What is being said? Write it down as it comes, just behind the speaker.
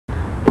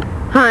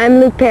Hi, I'm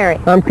Luke Perry.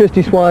 I'm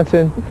Christy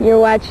Swanson. You're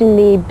watching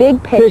The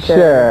Big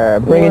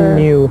Picture. Bringing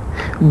you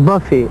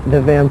Buffy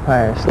the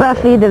Vampire Slayer.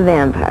 Buffy the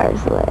Vampire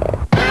Slayer.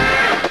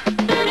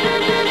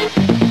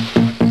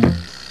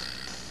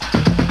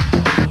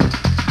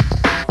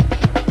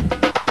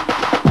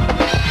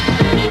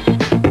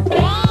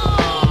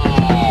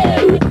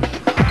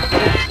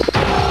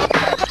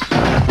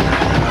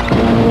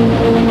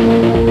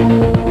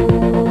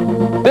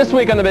 This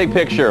week on The Big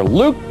Picture,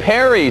 Luke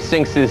Perry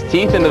sinks his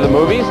teeth into the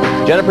movies,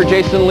 Jennifer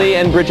Jason Leigh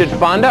and Bridget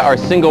Fonda are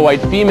single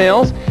white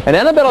females, and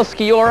Annabella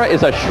Sciorra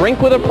is a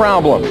shrink with a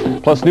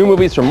problem. Plus new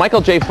movies from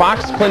Michael J.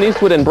 Fox, Clint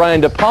Eastwood and Brian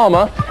De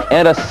Palma,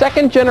 and a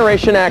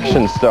second-generation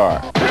action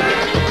star.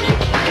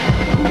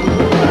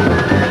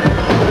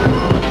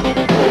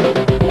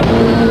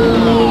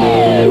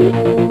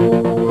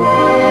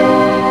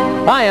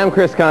 Hi, I'm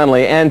Chris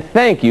Conley, and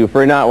thank you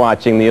for not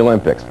watching the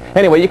Olympics.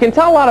 Anyway, you can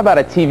tell a lot about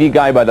a TV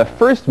guy by the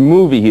first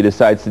movie he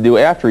decides to do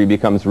after he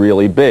becomes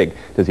really big.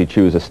 Does he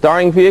choose a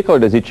starring vehicle or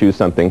does he choose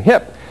something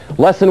hip?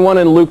 Lesson 1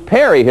 in Luke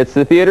Perry hits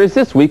the theaters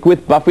this week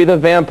with Buffy the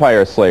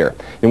Vampire Slayer,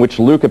 in which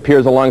Luke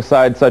appears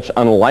alongside such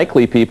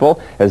unlikely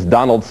people as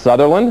Donald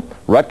Sutherland,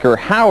 Rutger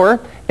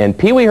Hauer, and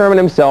Pee Wee Herman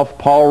himself,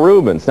 Paul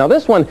Reubens. Now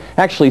this one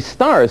actually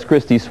stars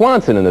Christy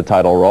Swanson in the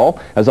title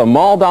role as a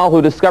mall doll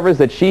who discovers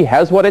that she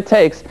has what it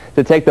takes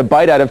to take the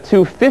bite out of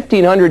two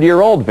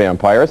 1,500-year-old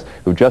vampires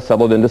who've just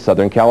settled into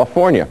Southern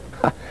California.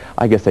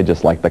 I guess they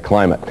just like the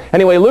climate.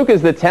 Anyway, Luke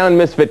is the town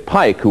misfit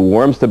Pike who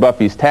warms to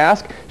Buffy's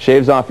task,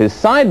 shaves off his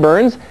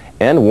sideburns,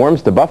 and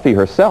warms to Buffy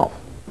herself.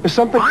 There's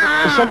something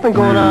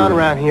going on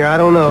around here. I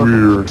don't know.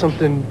 Weird.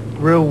 Something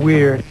real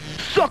weird.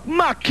 Suck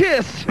my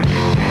kiss!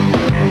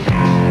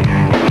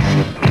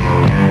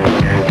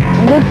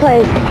 Luke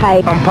plays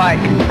Pike. I'm Pike.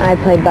 I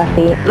play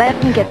Buffy.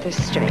 Let me get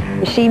this straight.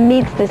 She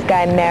meets this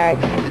guy, Merrick.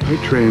 We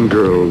train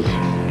girls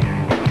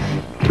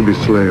to be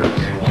slayers.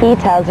 He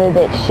tells her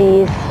that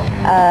she's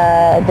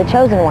the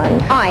chosen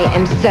one. I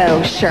am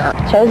so sure.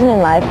 Chosen in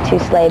life to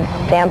slay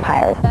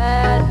vampires.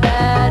 Bad,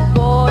 bad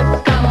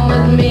boys, come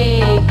with me,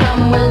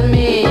 come with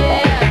me,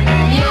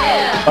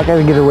 yeah. I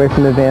gotta get away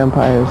from the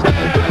vampires.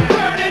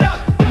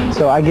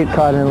 So I get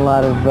caught in a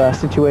lot of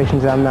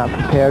situations I'm not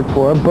prepared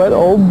for, but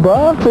old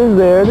Buff is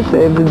there to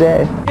save the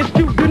day. It's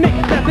too unique,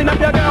 messing up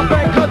your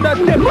girlfriend, cause that's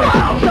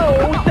different.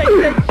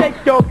 So,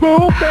 shake your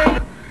boo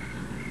thing.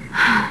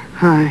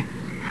 Hi.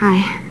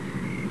 Hi.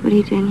 What are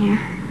you doing here?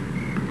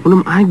 What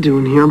am I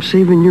doing here? I'm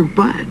saving your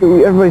butt.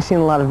 Everybody's seen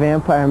a lot of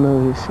vampire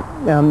movies.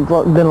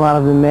 Been a lot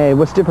of them made.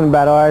 What's different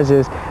about ours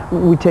is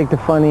we take the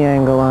funny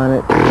angle on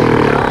it.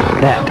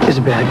 That is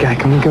a bad guy.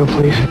 Can we go,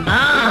 please?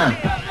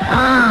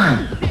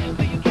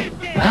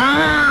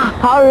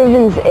 Paul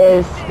Reubens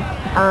is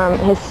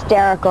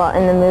hysterical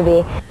in the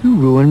movie. You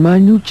ruined my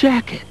new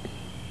jacket.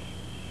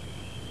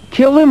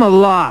 Kill him a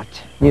lot.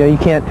 You know, you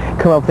can't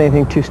come up with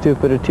anything too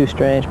stupid or too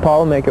strange. Paul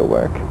will make it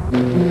work.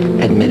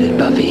 Admit it,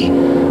 Buffy.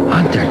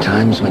 Aren't there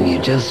times when you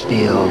just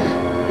feel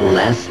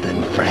less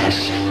than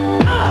fresh?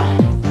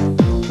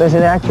 As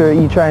an actor,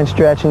 you try and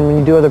stretch, and when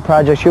you do other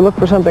projects, you look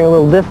for something a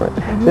little different.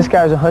 This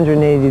guy was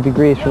 180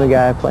 degrees from the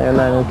guy I play on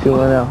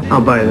 90210.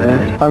 I'll buy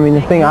that. I mean,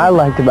 the thing I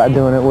liked about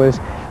doing it was,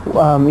 you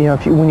know,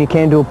 when you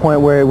came to a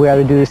point where we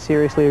either do this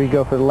seriously or you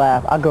go for the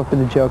laugh, I'll go for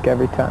the joke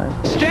every time.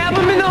 Stab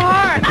him in the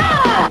heart!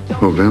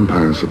 Oh,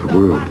 vampires of the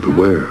world,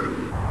 beware.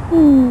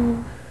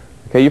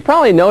 Okay, you've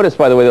probably noticed,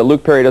 by the way, that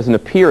Luke Perry doesn't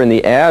appear in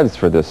the ads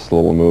for this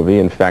little movie.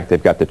 In fact,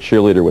 they've got the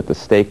cheerleader with the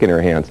steak in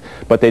her hands.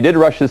 But they did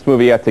rush this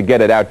movie out to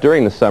get it out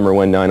during the summer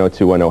when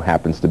 90210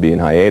 happens to be in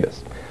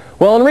hiatus.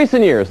 Well, in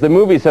recent years, the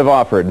movies have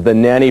offered The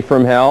Nanny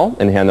from Hell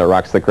in Hand That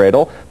Rocks the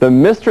Cradle, The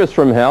Mistress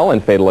from Hell in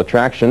Fatal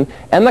Attraction,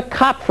 and The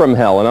Cop from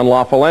Hell in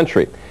Unlawful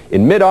Entry.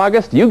 In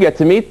mid-August, you get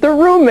to meet The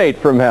Roommate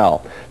from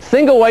Hell.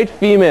 Single white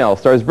female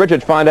stars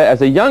Bridget Fonda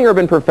as a young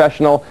urban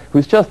professional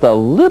who's just a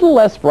little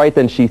less bright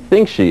than she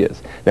thinks she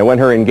is. Now, when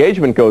her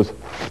engagement goes,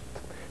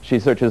 she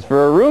searches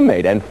for a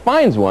roommate and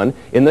finds one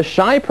in the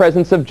shy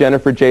presence of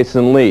Jennifer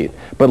Jason Leigh.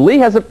 But Leigh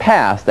has a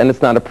past, and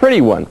it's not a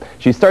pretty one.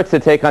 She starts to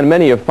take on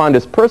many of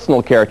Fonda's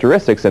personal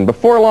characteristics, and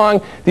before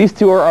long, these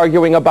two are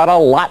arguing about a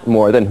lot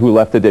more than who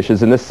left the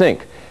dishes in the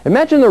sink.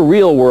 Imagine the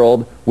real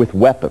world with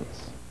weapons.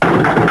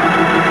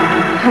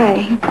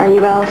 Hi, are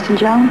you Alliston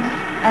Jones?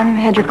 I'm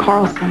Hedra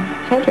Carlson.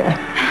 Hedra.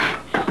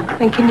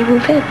 When can you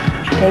move in?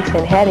 She takes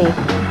in Hetty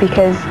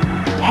because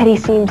Hetty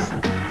seems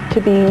to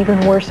be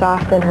even worse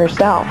off than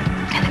herself.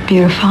 And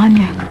beautiful on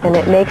you. And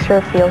it makes her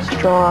feel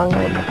strong.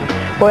 Like,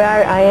 boy,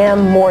 I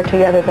am more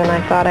together than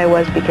I thought I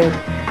was because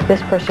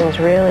this person's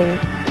really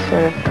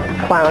sort of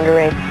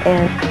floundering.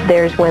 And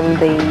there's when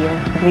the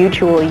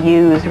mutual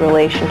use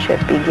relationship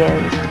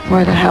begins.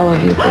 Where the hell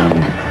have you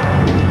been?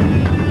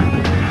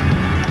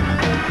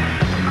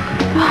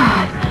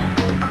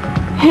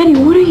 Hetty,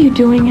 what are you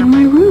doing in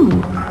my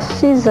room?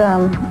 She's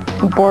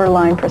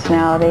borderline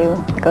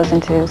personality, goes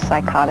into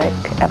psychotic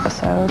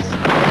episodes.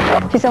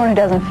 She's someone who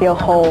doesn't feel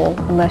whole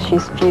unless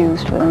she's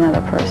fused with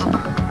another person.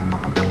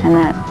 And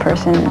that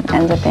person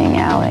ends up being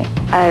Allie.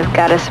 I've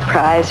got a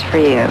surprise for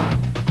you.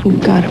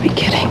 You've got to be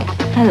kidding.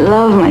 I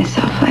love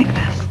myself like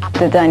this.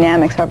 The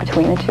dynamics are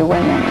between the two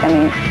women. I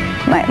mean,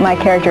 my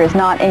character is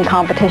not in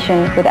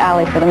competition with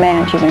Allie for the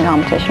man. She's in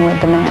competition with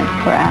the man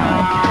for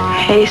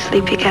Allie. Hey,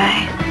 sleepy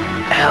guy.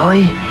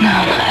 Allie? No,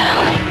 not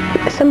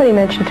Allie. Somebody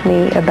mentioned to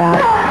me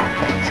about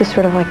this is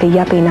sort of like the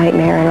yuppie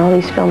nightmare, and all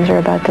these films are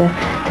about the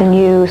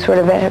new sort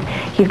of,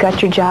 you've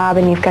got your job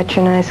and you've got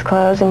your nice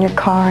clothes and your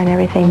car and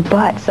everything,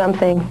 but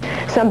something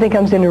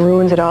comes in and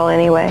ruins it all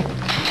anyway.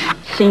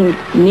 She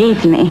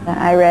needs me.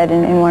 I read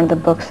in one of the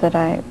books that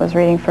I was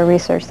reading for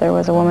research, there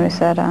was a woman who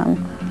said,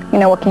 you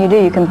know, what can you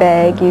do? You can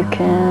beg, you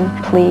can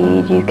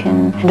plead, you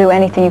can do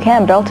anything you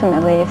can, but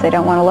ultimately, if they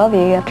don't want to love you,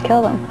 you have to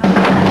kill them.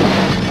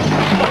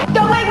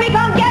 Don't make me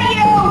come get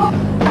you!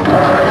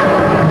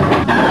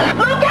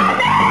 Look at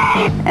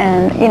me!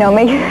 And, you know,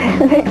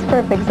 it makes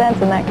perfect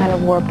sense in that kind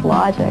of warped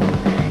logic.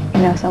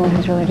 You know, someone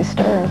who's really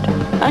disturbed.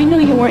 I knew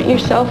you weren't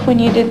yourself when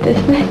you did this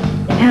thing.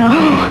 No,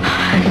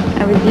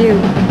 I was you.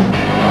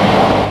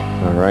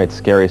 All right,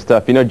 scary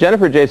stuff. You know,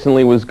 Jennifer Jason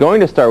Leigh was going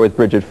to star with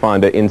Bridget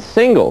Fonda in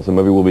Singles, a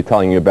movie we'll be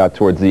telling you about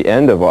towards the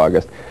end of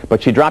August,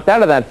 but she dropped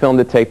out of that film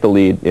to take the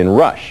lead in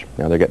Rush.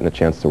 Now they're getting a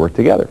chance to work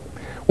together.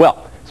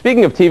 Well,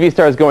 speaking of TV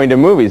stars going to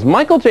movies,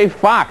 Michael J.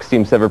 Fox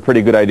seems to have a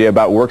pretty good idea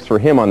about what works for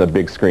him on the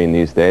big screen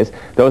these days,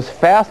 those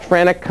fast,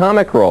 frantic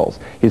comic roles.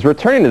 He's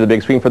returning to the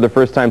big screen for the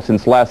first time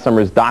since last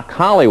summer's Doc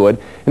Hollywood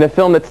in a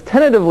film that's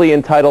tentatively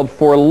entitled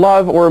For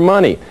Love or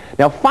Money.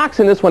 Now, Fox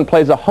in this one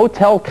plays a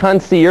hotel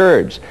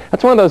concierge.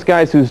 That's one of those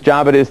guys whose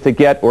job it is to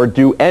get or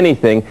do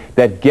anything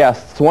that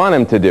guests want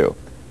him to do.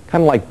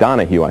 Kind of like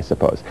Donahue, I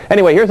suppose.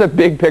 Anyway, here's a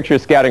big picture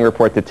scouting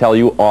report to tell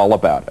you all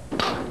about it.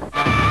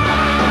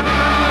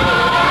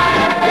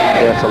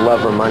 It's a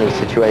love or money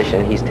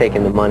situation. He's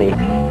taking the money.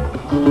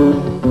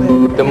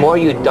 The more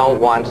you don't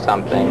want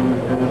something,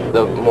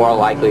 the more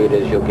likely it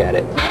is you'll get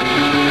it.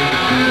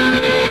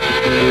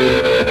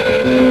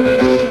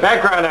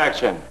 Background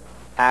action.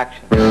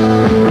 Action.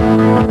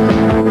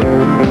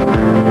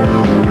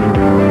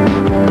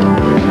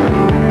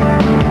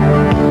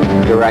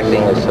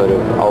 Directing is sort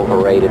of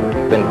overrated.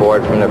 Been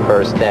bored from the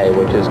first day,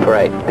 which is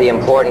great. The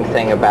important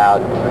thing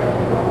about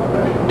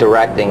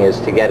directing is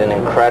to get an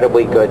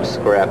incredibly good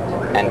script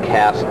and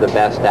cast the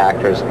best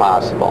actors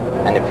possible.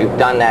 And if you've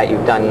done that,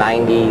 you've done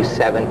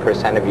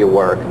 97% of your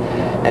work.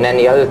 And then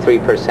the other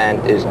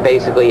 3% is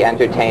basically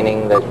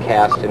entertaining the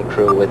cast and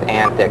crew with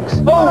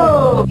antics.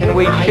 Oh! Can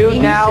we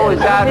shoot now? Is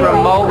that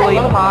remotely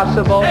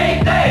possible?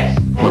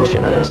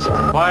 Mention of this.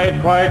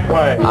 Quiet, quiet,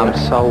 quiet. I'm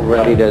so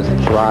ready to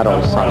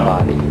throttle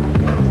somebody.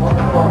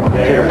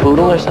 Get a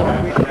poodle or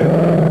something?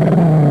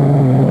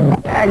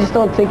 I just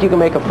don't think you can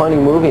make a funny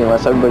movie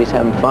unless everybody's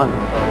having fun.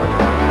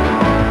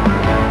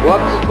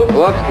 Whoops,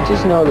 whoops. I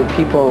just know that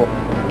people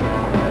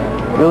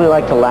really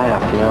like to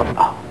laugh, you know?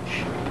 Oh,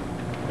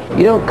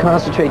 you don't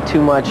concentrate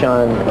too much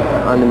on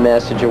the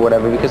message or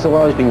whatever, because there'll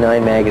always be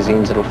 9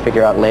 magazines that'll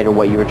figure out later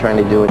what you were trying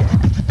to do.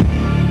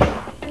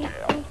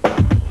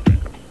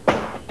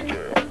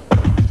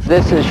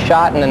 This is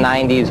shot in the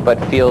 90s, but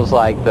feels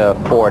like the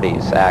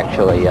 40s,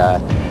 actually.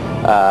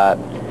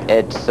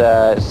 It's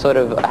sort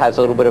of has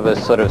a little bit of a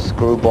sort of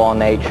screwball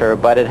nature,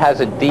 but it has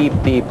a deep,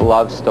 deep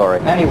love story.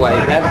 Anyway,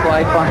 that's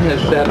life on the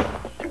set.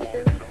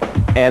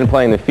 And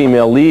playing the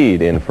female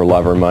lead in For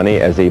Love or Money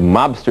as a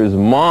mobster's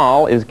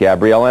moll is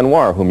Gabrielle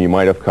Anwar, whom you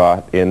might have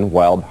caught in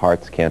Wild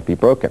Hearts Can't Be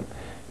Broken.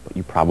 But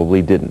you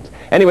probably didn't.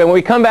 Anyway, when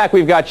we come back,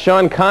 we've got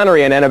Sean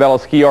Connery and Annabella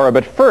Sciorra.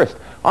 But first,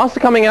 also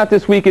coming out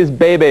this week is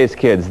Bebe's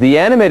Kids, the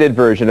animated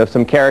version of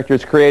some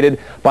characters created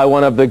by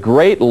one of the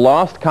great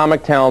lost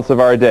comic talents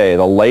of our day,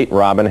 the late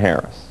Robin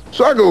Harris.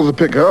 So I goes to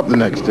pick her up the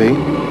next day.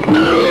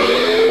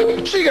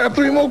 She got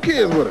 3 more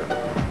kids with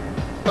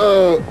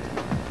her.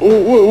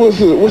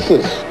 What's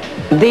this?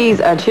 These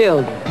are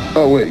children.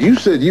 Oh, wait, you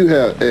said you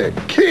had a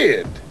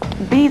kid.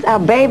 These are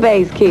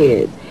Bebe's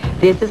kids.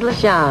 This is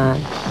LaShawn.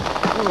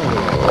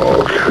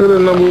 Oh, critter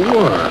number 1.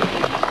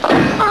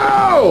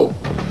 Ow!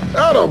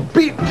 That'll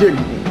beat you.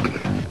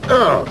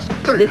 Oh.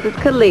 This is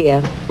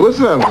Kalia. What's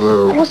up,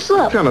 What's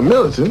up? Kind of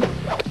militant.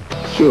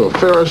 Sure,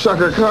 Farrah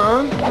Shaka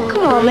Khan.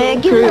 Come on, man,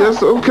 give okay, it up.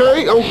 That's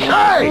okay,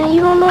 okay. Man,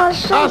 you don't know what to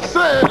say. I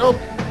said, oh.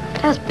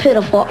 That's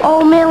pitiful.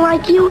 Old man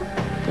like you.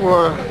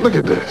 Boy, look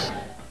at this.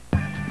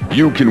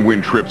 You can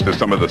win trips to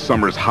some of the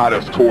summer's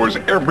hottest tours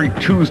every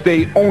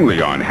Tuesday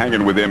only on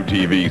Hangin' with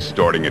MTV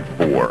starting at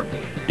 4.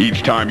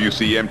 Each time you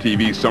see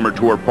MTV Summer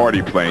Tour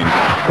Party Plane,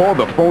 call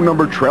the phone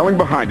number trailing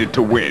behind it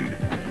to win.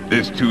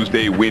 This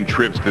Tuesday, win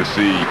trips to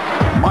see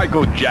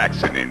Michael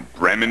Jackson in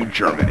Bremen,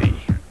 Germany.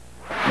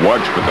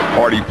 Watch for the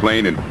party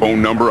plane and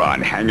phone number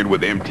on Hangin'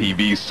 with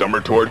MTV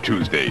Summer Tour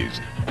Tuesdays,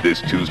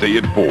 this Tuesday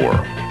at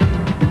 4.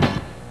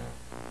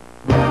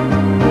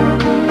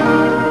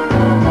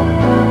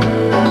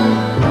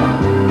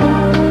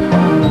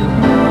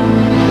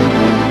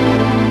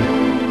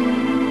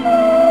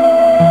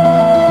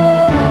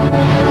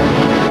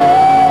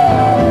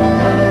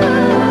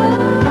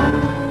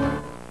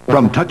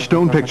 From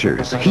Touchstone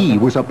Pictures, he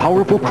was a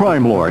powerful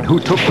crime lord who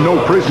took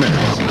no prisoners.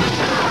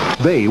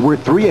 They were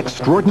three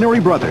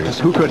extraordinary brothers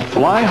who could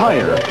fly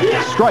higher,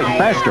 strike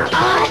faster,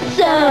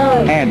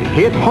 and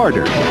hit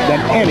harder than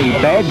any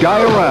bad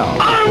guy around.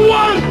 I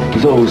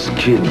won! Those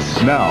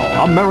kids.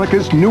 Now,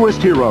 America's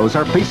newest heroes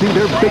are facing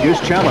their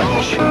biggest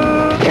challenge.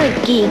 You're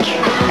a geek.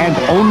 And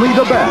only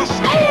the best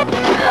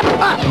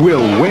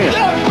will win.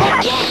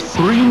 Yes!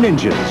 Three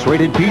Ninjas,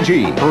 rated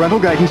PG. Parental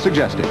guidance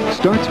suggested.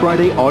 Starts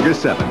Friday,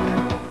 August 7th.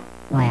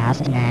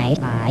 Last night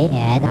I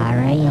had a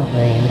real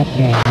good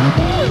dream.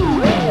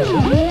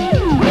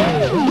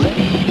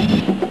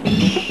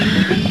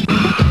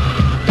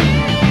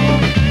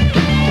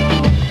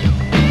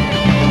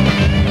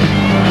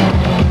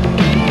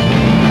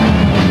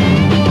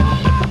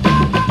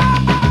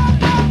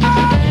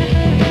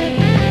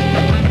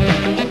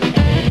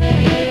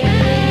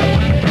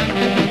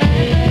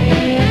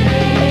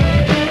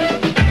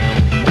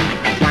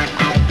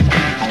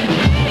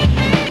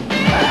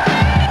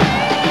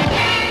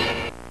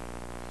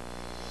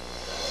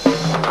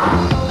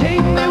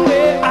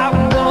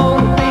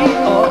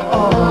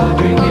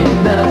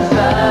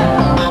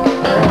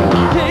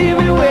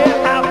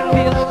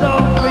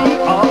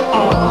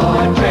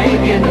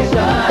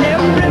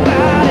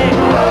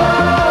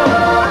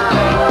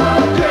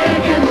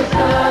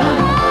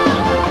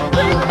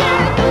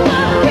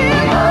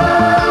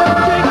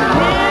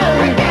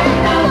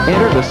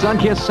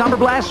 Sunkist Summer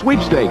Blast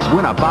Sweepstakes.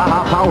 Win a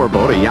Baja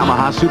Powerboat, a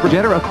Yamaha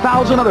Superjet, or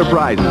 1,000 other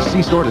prizes.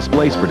 See store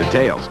displays for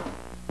details.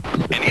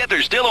 And yet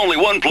there's still only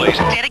one place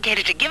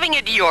dedicated to giving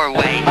it your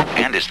way.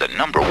 And is the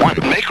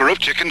 #1 maker of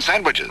chicken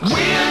sandwiches. We're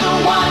the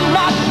one,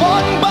 not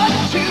one, but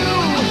two.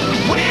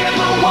 We're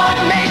the one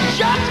made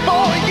just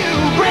for you.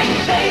 Great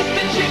taste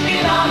and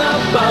chicken on a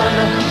bun.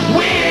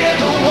 We're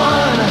the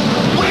one.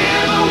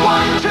 We're the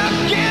one to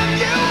give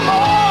you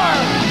more.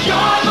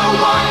 You're the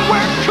one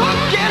we're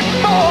cooking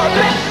for.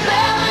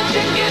 Best-selling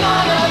chicken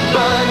on a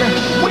bun.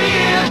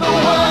 We're the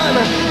one.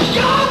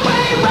 Your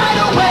way right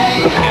away.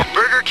 At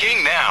Burger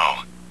King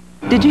now.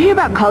 Did you hear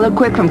about Color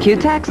Quick from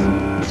Q-Tex?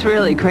 It's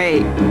really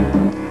great.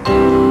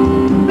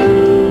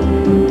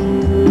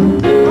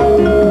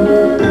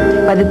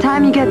 By the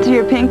time you get to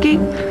your pinky,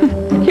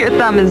 your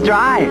thumb is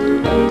dry.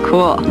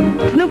 Cool.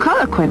 It's new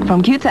Color Quick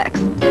from Q-Tex.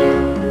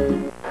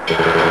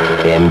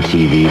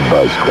 MTV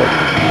Buzz Quick.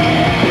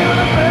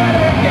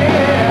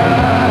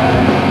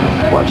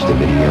 Watch the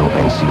video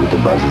and see what the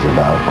buzz is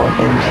about on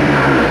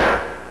MTV.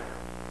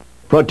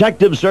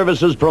 Protective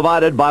services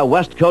provided by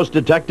West Coast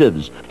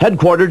Detectives,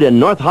 headquartered in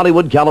North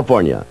Hollywood,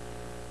 California.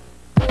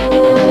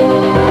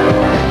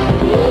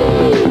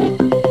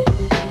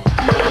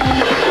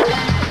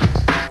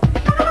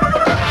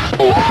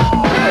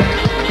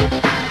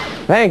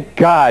 Thank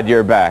God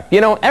you're back.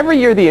 You know, every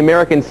year the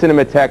American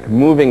Cinematheque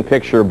Moving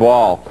Picture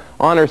Ball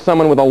honors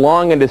someone with a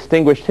long and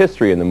distinguished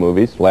history in the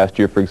movies. Last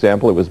year, for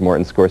example, it was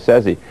Martin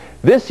Scorsese.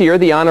 This year,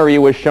 the honoree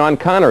was Sean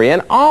Connery,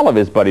 and all of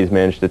his buddies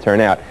managed to turn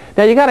out.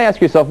 Now, you got to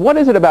ask yourself, what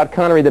is it about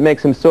Connery that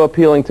makes him so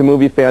appealing to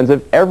movie fans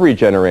of every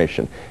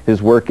generation?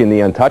 His work in The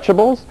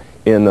Untouchables,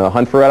 in The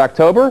Hunt for Red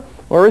October,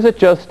 or is it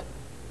just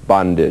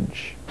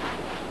bondage?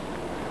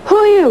 Who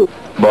are you?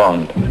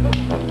 Bond.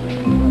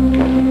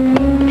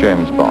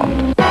 James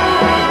Bond.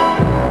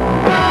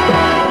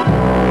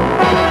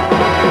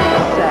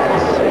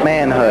 Sex,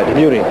 manhood,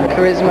 beauty,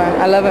 Charisma.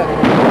 I love it.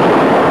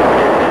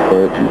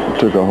 It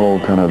took a whole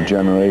kind of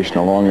generation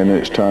along, and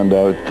it's turned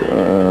out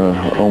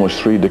almost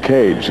 3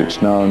 decades.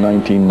 It's now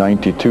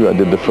 1992. I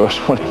did the first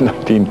one in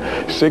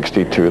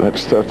 1962.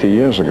 That's 30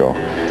 years ago.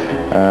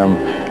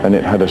 And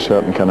it had a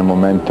certain kind of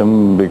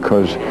momentum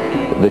because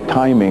the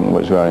timing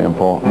was very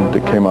important.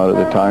 It came out at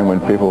the time when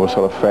people were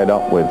sort of fed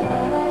up with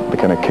the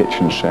kind of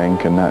kitchen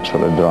sink and that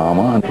sort of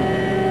drama.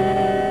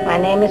 My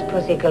name is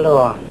Pussy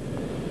Galore.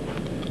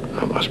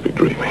 I must be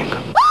dreaming.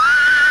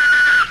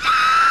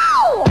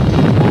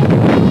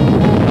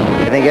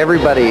 I think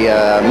everybody,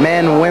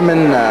 men,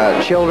 women,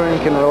 children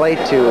can relate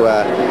to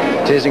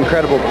his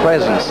incredible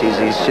presence.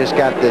 He's just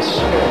got this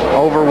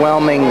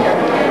overwhelming,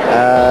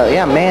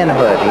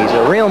 manhood. He's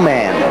a real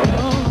man.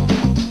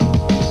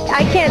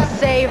 I can't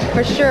say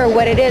for sure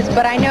what it is,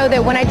 but I know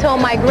that when I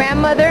told my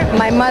grandmother,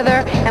 my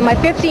mother, and my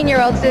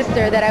 15-year-old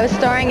sister that I was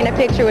starring in a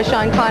picture with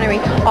Sean Connery,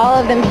 all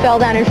of them fell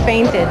down and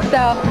fainted.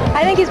 So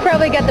I think he's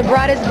probably got the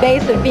broadest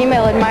base of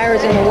female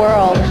admirers in the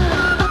world.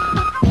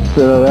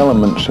 There are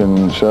elements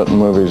in certain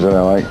movies that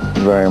I like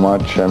very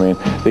much. I mean,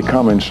 they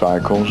come in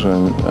cycles,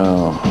 and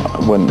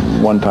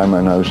one time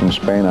when I was in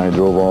Spain, I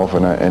drove off,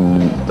 and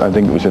I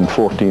think it was in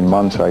 14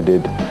 months I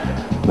did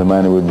The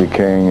Man Who Would Be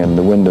King, and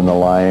The Wind and the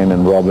Lion,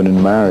 and Robin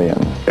and Marian.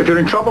 If you're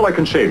in trouble, I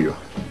can save you.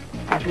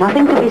 There's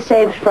nothing to be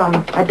saved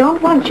from. I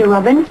don't want you,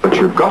 Robin. But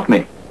you've got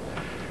me.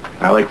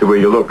 I like the way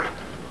you look.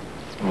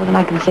 It's more than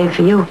I can save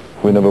for you.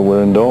 We never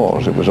were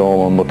indoors. It was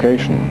all on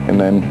location. And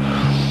then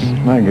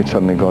I think it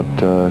suddenly got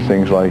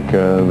things like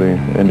the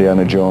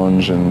Indiana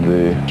Jones and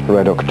the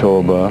Red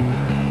October,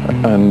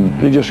 and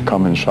they just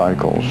come in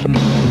cycles.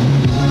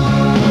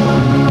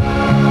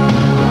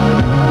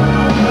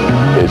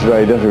 It's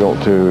very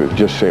difficult to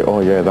just say,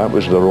 oh yeah, that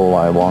was the role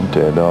I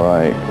wanted, or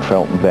I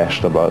felt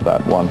best about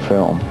that one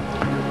film.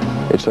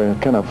 It's a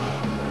kind of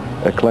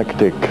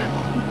eclectic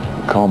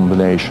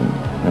combination,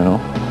 you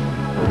know.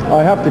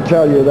 I have to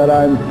tell you that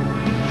I'm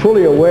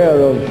fully aware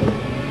of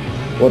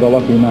what a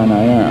lucky man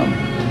I am.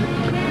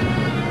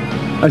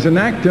 As an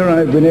actor,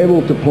 I've been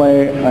able to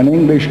play an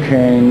English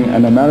king,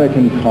 an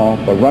American cop,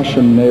 a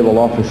Russian naval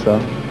officer,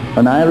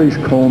 an Irish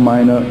coal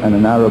miner, and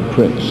an Arab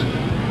prince.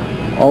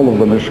 All of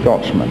them are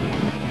Scotsmen.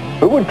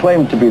 Who would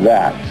claim to be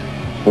that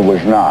who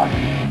was not?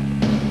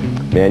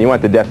 Man, you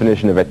want the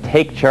definition of a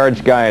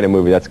take-charge guy in a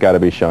movie, that's got to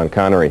be Sean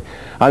Connery.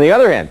 On the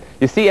other hand,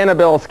 you see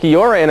Annabelle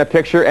Sciorra in a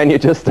picture and you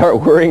just start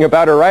worrying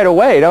about her right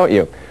away, don't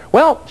you?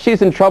 Well,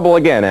 she's in trouble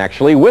again,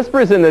 actually.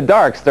 Whispers in the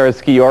Dark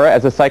stars Sciorra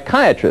as a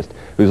psychiatrist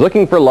who's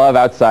looking for love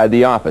outside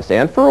the office.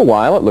 And for a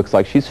while, it looks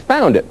like she's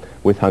found it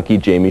with hunky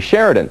Jamie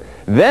Sheridan.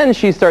 Then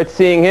she starts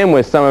seeing him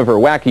with some of her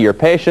wackier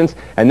patients,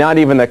 and not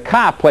even the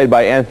cop, played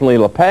by Anthony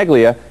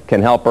LaPaglia,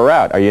 can help her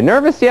out. Are you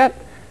nervous yet?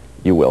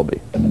 You will be.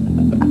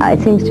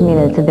 It seems to me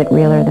that it's a bit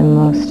realer than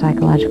most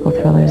psychological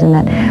thrillers, and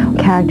that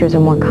characters are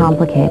more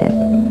complicated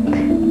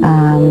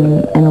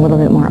and a little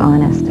bit more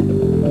honest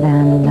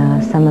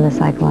than some of the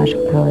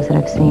psychological thrillers that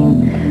I've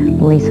seen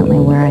recently,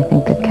 where I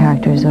think the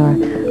characters are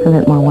a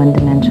bit more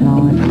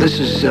one-dimensional. This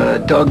is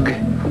Doug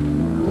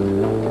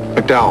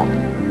McDowell.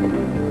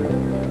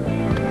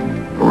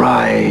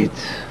 Right.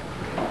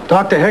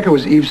 Dr. Hecker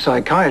was Eve's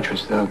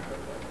psychiatrist, though.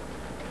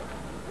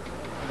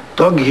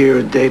 Doug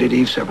here dated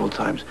Eve several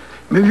times.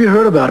 Maybe you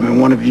heard about him in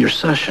one of your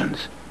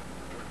sessions.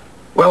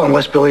 Well,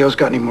 unless Billy O's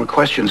got any more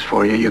questions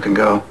for you, you can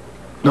go.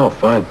 No,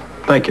 fine.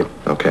 Thank you.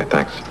 Okay,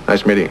 thanks.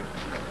 Nice meeting you.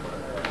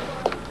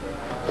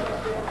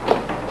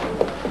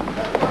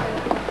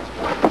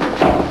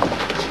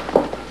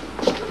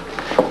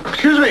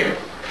 Excuse me.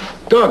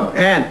 Doug,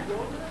 Ann.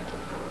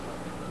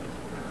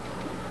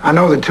 I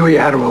know the two of you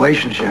had a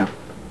relationship.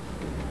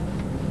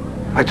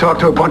 I talked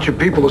to a bunch of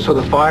people who saw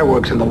the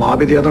fireworks in the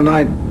lobby the other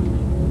night.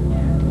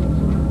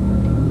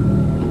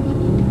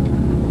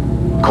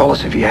 Call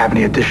us if you have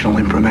any additional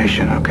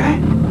information, okay?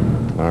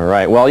 All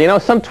right. Well, you know,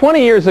 some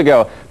 20 years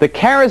ago, the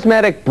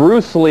charismatic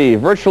Bruce Lee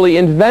virtually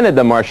invented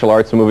the martial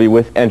arts movie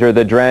with Enter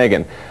the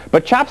Dragon.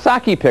 But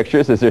Chopsaki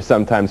Pictures, as they're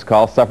sometimes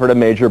called, suffered a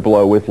major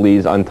blow with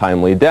Lee's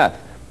untimely death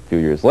a few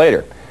years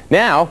later.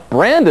 Now,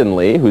 Brandon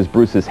Lee, who's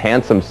Bruce's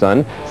handsome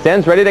son,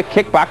 stands ready to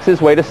kickbox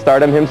his way to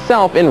stardom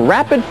himself in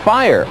Rapid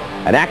Fire,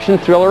 an action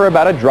thriller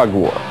about a drug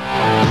war.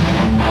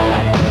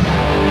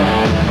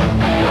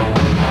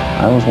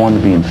 I always wanted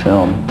to be in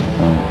film.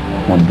 I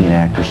wanted to be an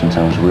actor since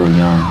I was really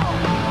young.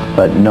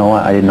 But no,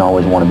 I didn't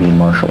always want to be in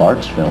martial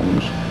arts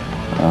films.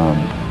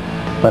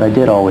 But I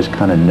did always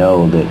kind of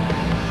know that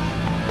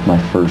my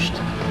first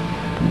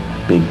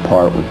big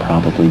part would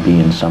probably be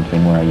in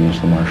something where I use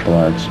the martial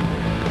arts.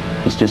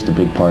 It's just a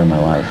big part of my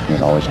life, and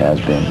it always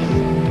has been.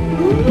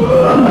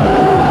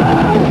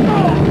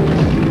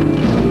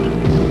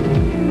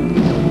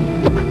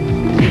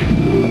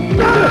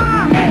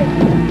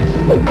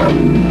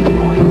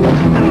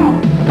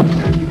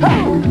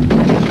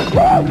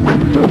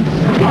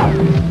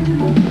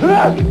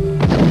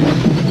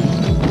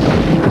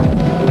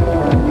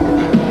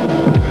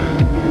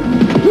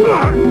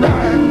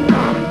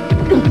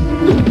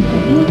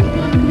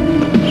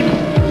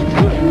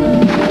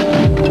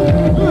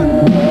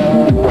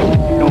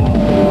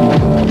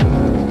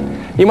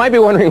 You might be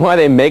wondering why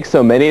they make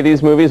so many of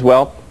these movies.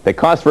 Well, they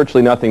cost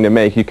virtually nothing to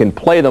make. You can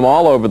play them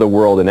all over the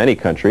world in any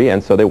country,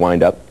 and so they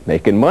wind up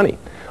making money.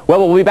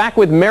 Well, we'll be back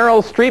with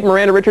Meryl Streep,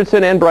 Miranda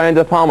Richardson, and Brian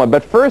De Palma.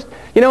 But first,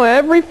 you know,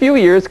 every few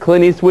years,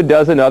 Clint Eastwood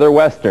does another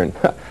Western.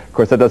 Of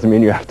course, that doesn't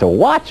mean you have to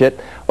watch it,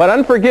 but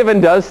Unforgiven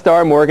does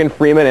star Morgan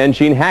Freeman and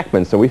Gene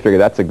Hackman, so we figure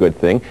that's a good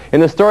thing, in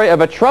the story of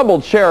a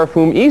troubled sheriff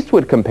whom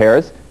Eastwood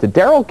compares to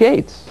Daryl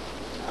Gates.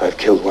 I've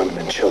killed women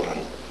and children.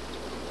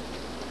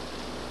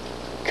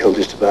 Killed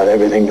just about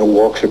everything that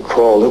walks or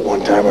crawled at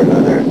one time or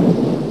another.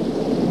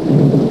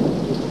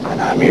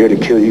 And I'm here to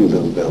kill you,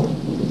 Little Bill.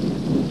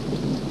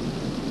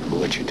 For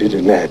what you did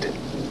to Ned.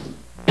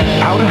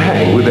 How to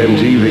hang with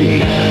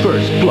MTV.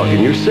 First, plug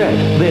in your set,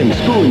 then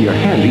spool in your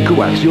handy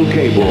coaxial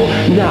cable.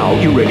 Now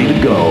you're ready to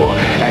go.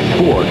 At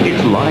 4,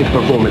 it's live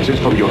performances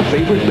from your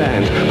favorite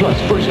bands, plus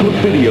first look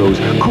videos,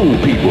 cool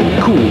people,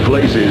 cool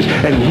places,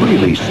 and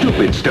really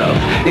stupid stuff.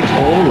 It's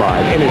all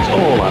live, and it's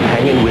all on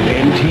Hanging with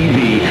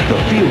MTV, the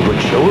feel-good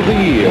show of the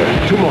year,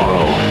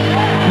 tomorrow.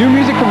 New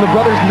music from the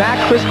brothers Mac,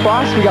 Chris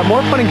Cross. We got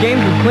more fun and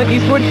games with Clint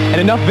Eastwood, and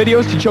enough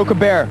videos to choke a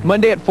bear.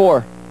 Monday at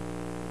 4.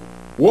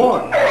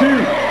 1, 2, 3, 4,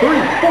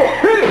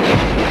 hit it!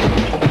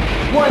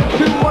 1,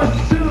 2, 1,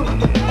 2.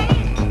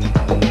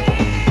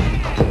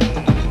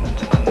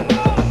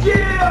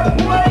 Yeah,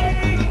 boy!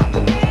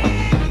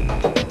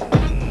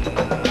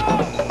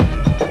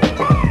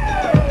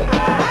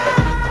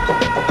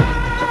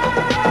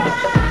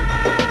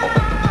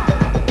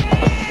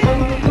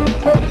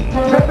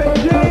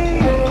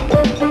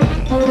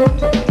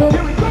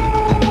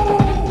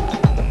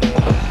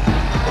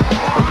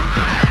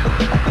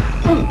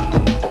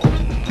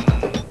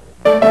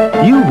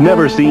 You've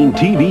never seen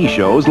TV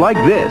shows like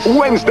this.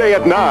 Wednesday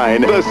at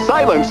 9, The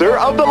Silencer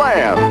of the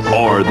Lambs.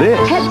 Or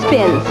this. Head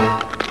spins.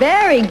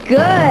 Very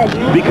good.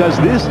 Because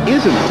this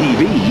isn't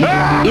TV,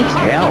 it's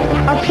hell.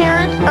 Our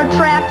parents are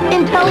trapped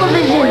in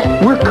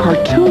television. We're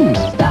cartoons.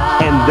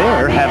 And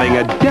they're having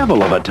a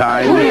devil of a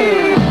time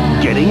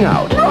getting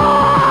out.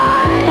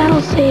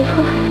 That'll save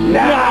her.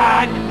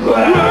 Not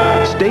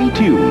good. Stay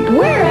tuned.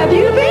 Where have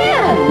you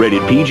been?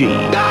 Rated PG.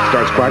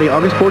 Starts Friday,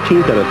 August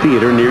 14th at a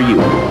theater near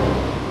you.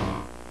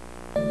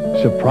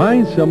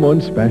 Surprise someone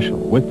special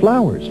with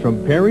flowers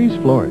from Perry's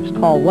Florist.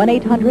 Call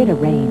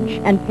 1-800-ARRANGE,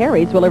 and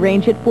Perry's will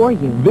arrange it for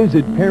you.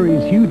 Visit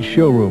Perry's huge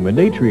showroom and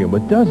atrium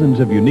with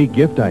dozens of unique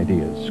gift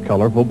ideas,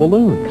 colorful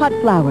balloons, Cut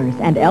flowers,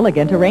 and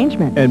elegant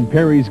arrangement. and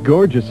Perry's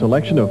gorgeous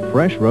selection of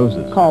fresh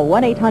roses. Call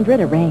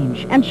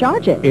 1-800-ARRANGE and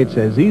charge it. It's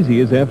as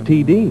easy as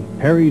FTD.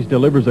 Perry's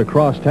delivers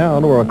across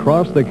town or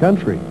across the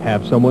country.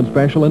 Have someone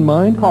special in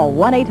mind? Call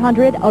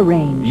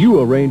 1-800-ARRANGE.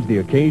 You arrange the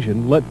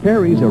occasion. Let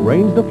Perry's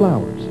arrange the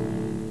flowers.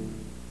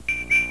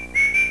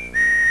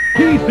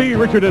 P.C.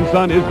 Richard &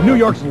 Son is New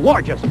York's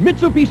largest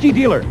Mitsubishi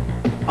dealer.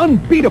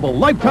 Unbeatable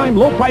lifetime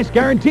low price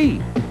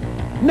guarantee.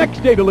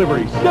 Next day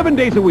delivery, 7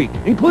 days a week,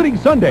 including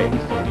Sundays.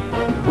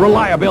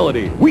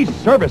 Reliability, we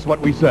service what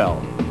we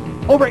sell.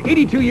 Over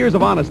 82 years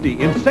of honesty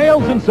in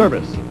sales and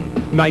service.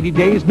 90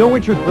 days, no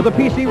interest for the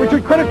P.C.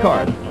 Richard credit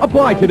card.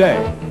 Apply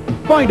today.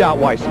 Find out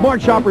why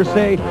smart shoppers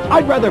say,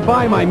 I'd rather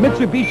buy my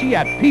Mitsubishi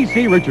at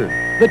P.C. Richard,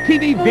 the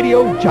TV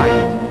video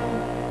giant.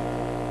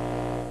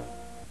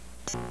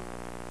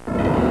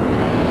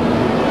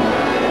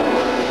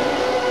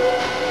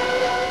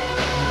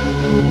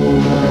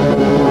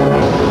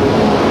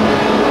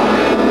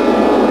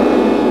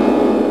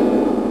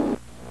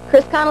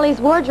 Chris Connolly's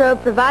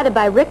wardrobe provided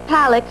by Rick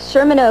Palleck,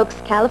 Sherman Oaks,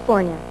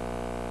 California.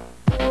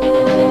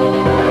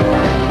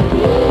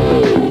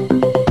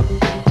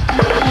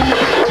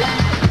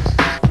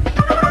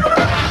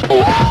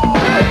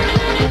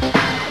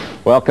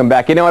 Welcome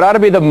back. You know, it ought to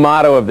be the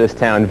motto of this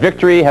town.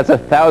 Victory has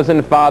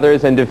 1,000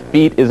 fathers and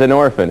defeat is an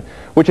orphan,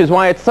 which is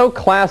why it's so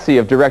classy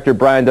of director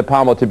Brian De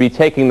Palma to be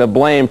taking the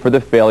blame for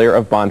the failure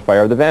of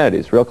Bonfire of the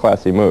Vanities. Real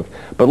classy move.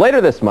 But later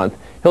this month,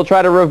 he'll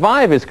try to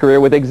revive his career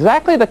with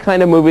exactly the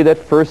kind of movie that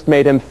first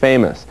made him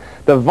famous.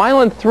 The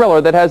violent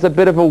thriller that has a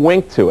bit of a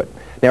wink to it.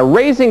 Now,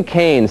 Raising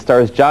Cain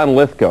stars John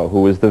Lithgow,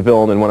 who was the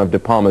villain in one of De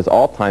Palma's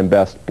all-time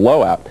best,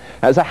 Blowout,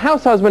 as a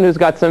house husband who's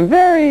got some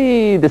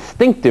very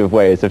distinctive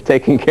ways of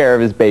taking care of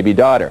his baby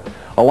daughter.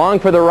 Along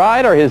for the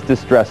ride are his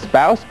distressed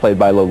spouse, played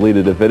by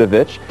Lolita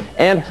Davidovich,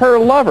 and her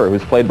lover,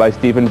 who's played by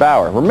Stephen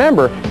Bauer.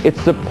 Remember, it's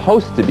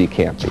supposed to be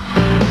campy.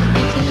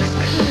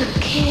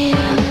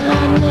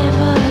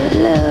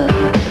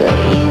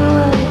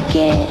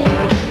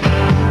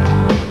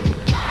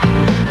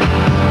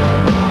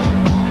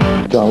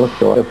 John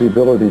Lithgow has the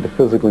ability to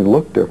physically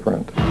look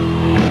different.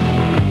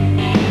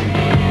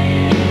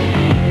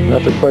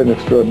 That's quite an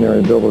extraordinary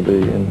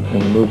ability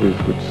in movies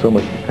which so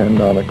much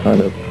depend on a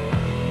kind of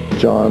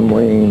John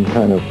Wayne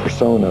kind of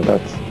persona.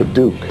 That's the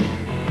Duke.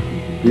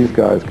 These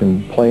guys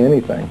can play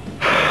anything.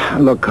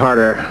 Look,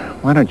 Carter,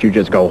 why don't you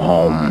just go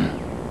home?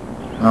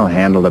 I'll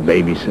handle the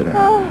babysitter.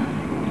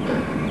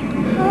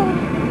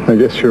 I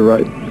guess you're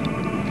right.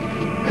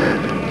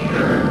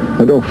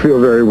 I don't feel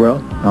very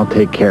well. I'll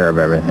take care of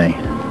everything.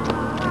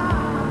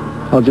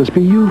 I'll just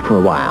be you for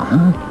a while,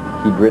 huh?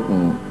 He'd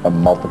written a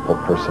multiple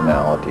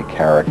personality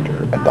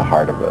character at the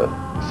heart of a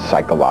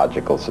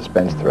psychological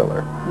suspense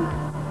thriller,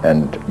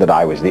 and that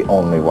I was the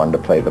only one to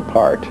play the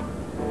part.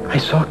 I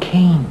saw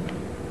Cain.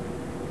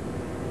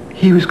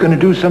 He was going to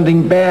do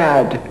something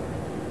bad,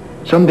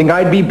 something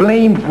I'd be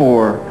blamed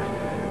for.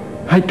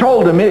 I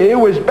told him it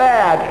was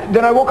bad.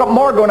 Then I woke up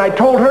Margot and I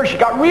told her. She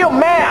got real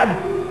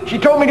mad. She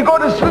told me to go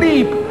to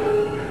sleep.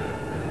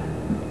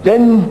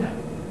 Then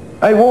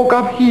I woke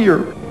up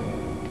here.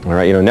 All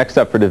right, you know, next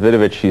up for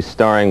Davidovich, she's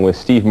starring with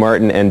Steve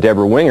Martin and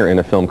Deborah Winger in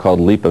a film called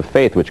Leap of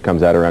Faith, which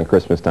comes out around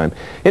Christmas time.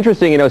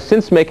 Interesting, you know,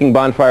 since making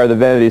Bonfire of the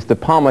Vanities, De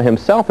Palma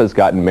himself has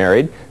gotten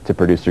married to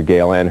producer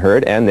Gail Ann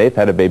Hurd, and they've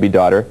had a baby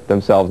daughter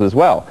themselves as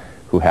well,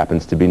 who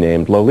happens to be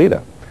named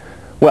Lolita.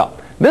 Well,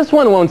 this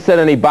one won't set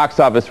any box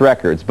office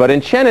records, but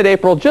Enchanted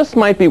April just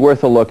might be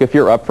worth a look if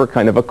you're up for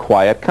kind of a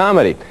quiet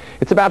comedy.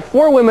 It's about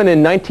 4 women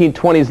in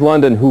 1920s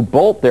London who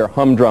bolt their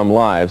humdrum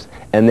lives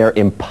and their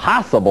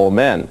impossible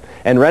men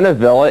and rent a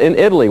villa in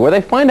Italy where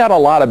they find out a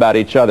lot about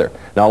each other.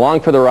 Now,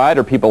 along for the ride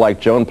are people like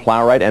Joan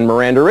Plowright and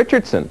Miranda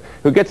Richardson,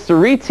 who gets to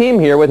re-team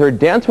here with her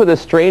Dance with a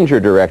Stranger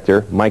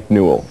director, Mike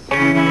Newell.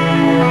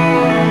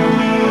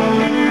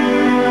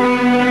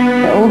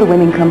 All the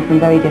women come from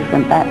very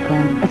different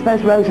backgrounds. I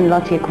suppose Rose and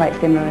Lottie are quite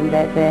similar in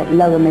that they're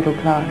lower middle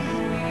class.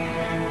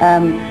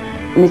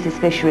 Mrs.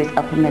 Fisher is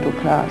upper middle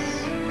class,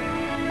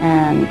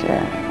 and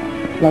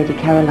Lady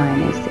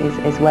Caroline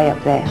is way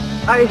up there.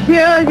 I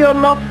hear you're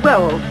not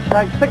well.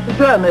 I expect the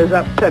journey's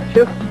upset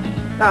you.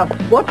 Now,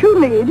 what you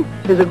need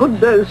is a good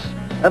dose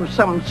of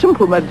some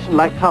simple medicine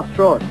like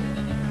castor oil.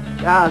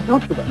 Ah,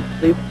 not too much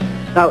sleep.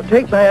 Now,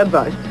 take my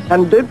advice,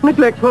 and don't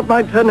neglect what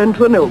might turn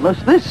into an illness.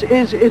 This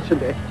is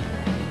Italy.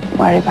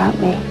 Worry about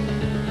me.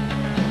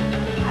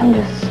 I'm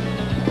just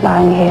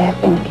lying here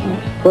thinking.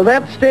 Well,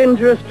 that's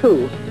dangerous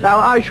too. Now,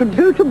 I should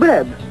go to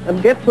bed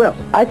and get well.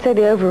 I'd say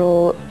the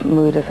overall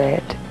mood of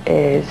it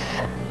is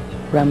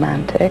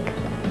romantic.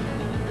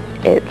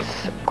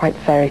 It's quite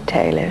fairy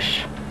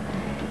tale-ish.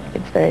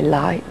 It's very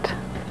light,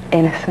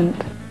 innocent.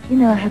 You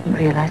know, I hadn't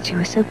realized you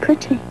were so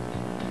pretty.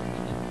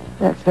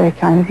 That's very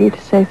kind of you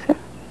to say so.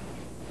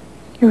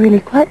 You're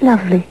really quite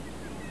lovely.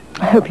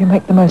 I hope you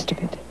make the most of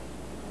it.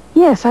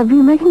 Yes, I've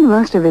been making the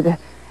most of it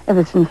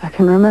ever since I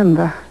can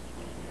remember.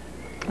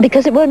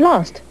 Because it won't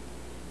last.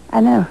 I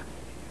know.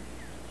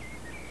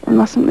 I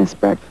mustn't miss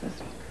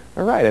breakfast.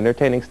 All right,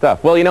 entertaining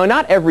stuff. Well, you know,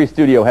 not every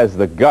studio has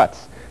the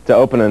guts to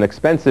open an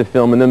expensive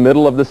film in the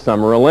middle of the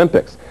Summer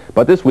Olympics.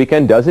 But this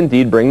weekend does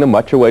indeed bring the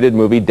much-awaited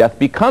movie Death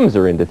Becomes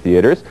Her into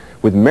theaters,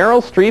 with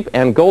Meryl Streep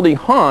and Goldie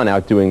Hawn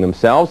outdoing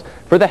themselves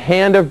for the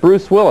hand of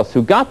Bruce Willis,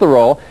 who got the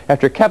role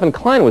after Kevin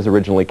Kline was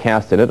originally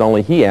cast in it,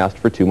 only he asked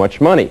for too much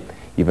money,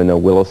 even though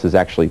Willis is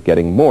actually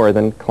getting more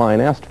than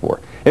Kline asked for.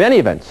 In any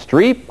event,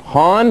 Streep,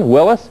 Hawn,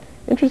 Willis,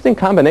 interesting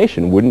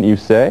combination, wouldn't you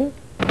say?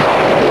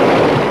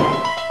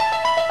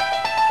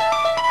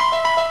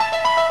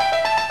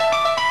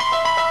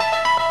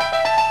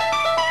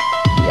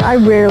 I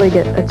rarely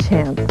get a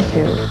chance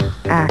to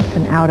act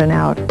an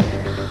out-and-out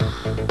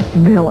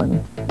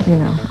villain, you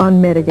know,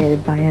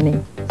 unmitigated by any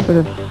sort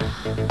of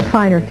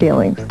finer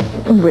feelings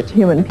of which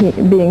human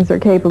beings are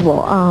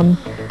capable.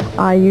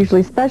 I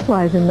usually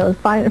specialize in those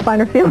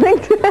finer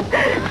feelings.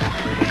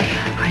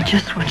 I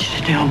just want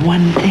you to know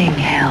one thing,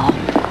 Hal.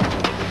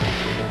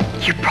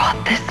 You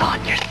brought this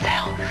on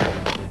yourself.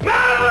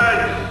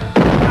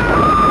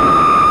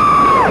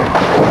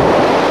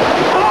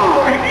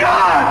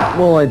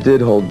 Well, I did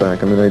hold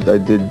back. I mean, I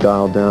did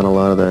dial down a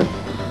lot of that,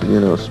 you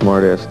know,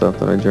 smart-ass stuff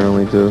that I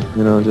generally do.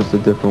 You know, just a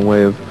different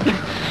way of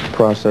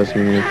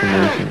processing the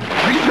information.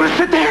 Are you gonna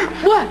sit there?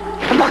 What?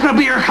 I'm not gonna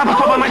be your cup of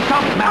tea by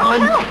myself,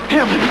 Madeline.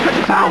 Here,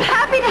 sit down. I'm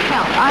happy to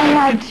help. I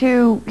had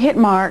to hit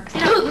marks.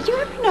 Did you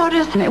ever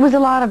notice? It was a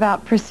lot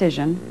about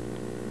precision,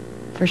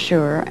 for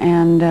sure.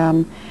 And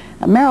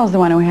Meryl's the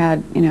one who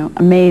had, you know,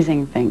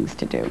 amazing things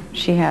to do.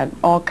 She had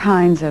all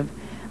kinds of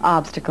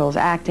obstacles,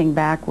 acting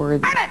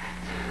backwards.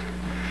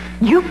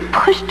 You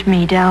pushed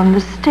me down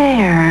the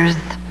stairs.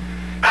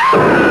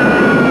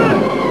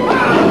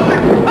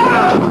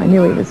 I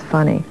knew he was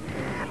funny,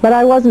 but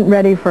I wasn't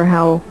ready for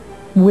how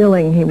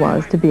willing he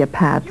was to be a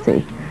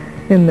patsy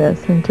in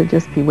this and to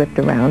just be whipped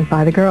around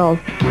by the girls.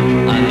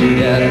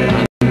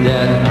 It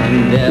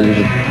was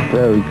a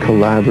very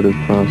collaborative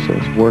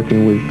process.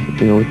 Working with,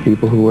 you know, with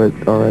people who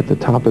are at the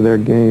top of their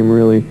game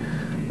really,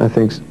 I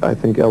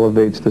think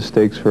elevates the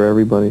stakes for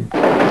everybody.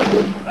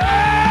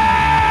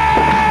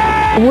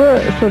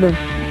 We're sort of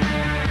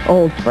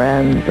old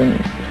friends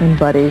and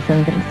buddies,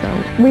 and so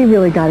we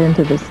really got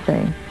into this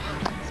thing,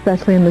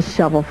 especially in the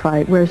shovel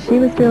fight, where she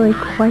was really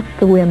quite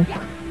the wimp.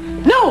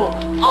 No!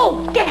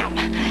 Oh, damn!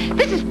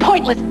 This is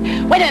pointless.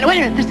 Wait a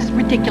minute. This is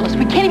ridiculous.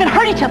 We can't even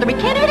hurt each other. We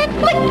can't even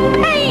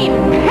inflict pain.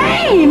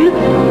 Pain?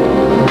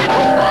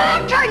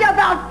 I'll tell you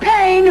about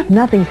pain.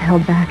 Nothing's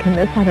held back in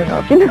this. I don't know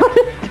if you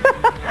noticed.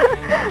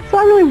 So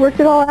I really worked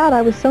it all out.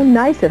 I was so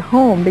nice at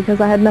home because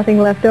I had nothing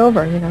left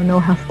over, you know, no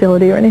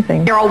hostility or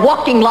anything. You're a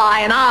walking lie,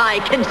 and I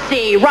can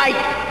see right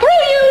through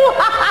you.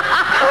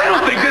 I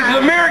don't think this is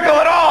a miracle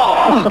at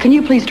all. Oh, can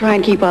you please try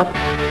and keep up?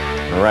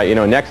 All right, you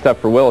know, next up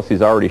for Willis,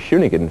 he's already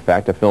shooting it, in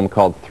fact, a film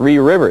called Three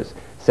Rivers,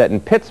 set in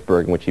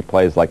Pittsburgh, in which he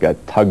plays like a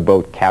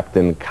tugboat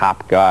captain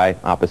cop guy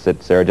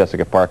opposite Sarah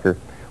Jessica Parker.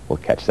 We'll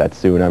catch that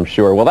soon, I'm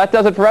sure. Well, that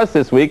does it for us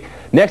this week.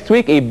 Next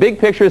week, a Big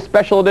Picture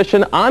special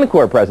edition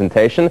encore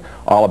presentation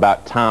all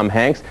about Tom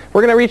Hanks.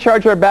 We're going to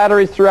recharge our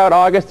batteries throughout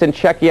August and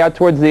check you out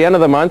towards the end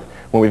of the month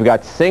when we've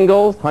got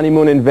Singles,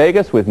 Honeymoon in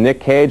Vegas with Nick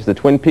Cage, the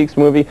Twin Peaks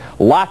movie.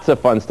 Lots of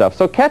fun stuff.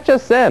 So catch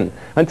us then.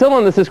 Until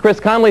then, this is Chris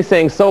Conley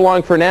saying so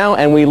long for now,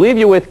 and we leave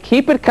you with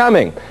Keep It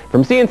Coming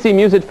from CNC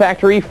Music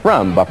Factory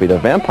from Buffy the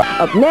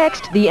Vampire. Up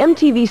next, the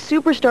MTV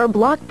Superstar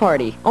Block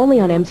Party,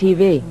 only on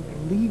MTV.